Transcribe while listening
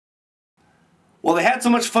Well, they had so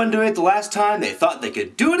much fun doing it the last time, they thought they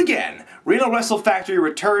could do it again. Reno Wrestle Factory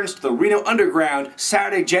returns to the Reno Underground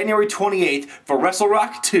Saturday, January 28th for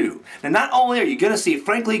WrestleRawk 2. Now, not only are you going to see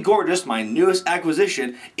Frankly Gorgeous, my newest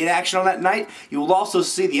acquisition, in action on that night, you will also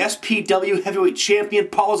see the SPW Heavyweight Champion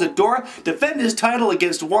Paul Isadora defend his title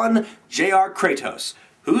against one JR Kratos.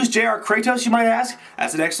 Who's JR Kratos, you might ask?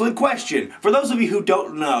 That's an excellent question. For those of you who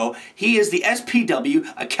don't know, he is the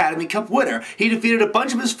SPW Academy Cup winner. He defeated a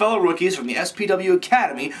bunch of his fellow rookies from the SPW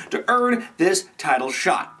Academy to earn this title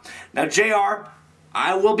shot. Now, JR,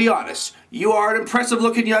 I will be honest, you are an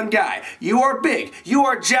impressive-looking young guy. You are big. You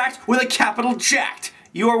are jacked with a capital jacked.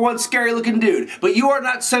 You are one scary-looking dude, but you are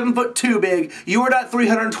not 7'2" big. You are not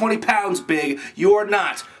 320 pounds big. You are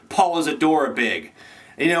not Paul Isadora big.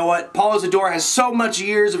 You know what? Paul Isadora has so much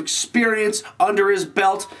years of experience under his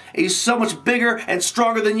belt. He's so much bigger and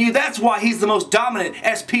stronger than you. That's why he's the most dominant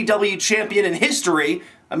SPW champion in history.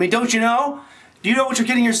 I mean, don't you know? Do you know what you're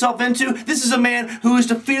getting yourself into? This is a man who has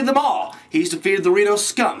defeated them all. He's defeated the Reno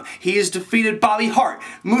Scum. He has defeated Bobby Hart,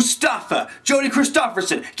 Mustafa, Jody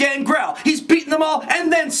Christopherson, Gangrel. He's beaten them all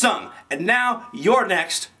and then some. And now you're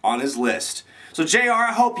next on his list. So JR,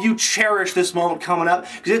 I hope you cherish this moment coming up,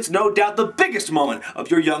 because it's no doubt the biggest moment of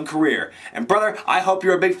your young career. And brother, I hope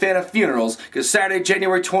you're a big fan of funerals, because Saturday,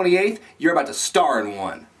 January 28th, you're about to star in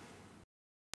one.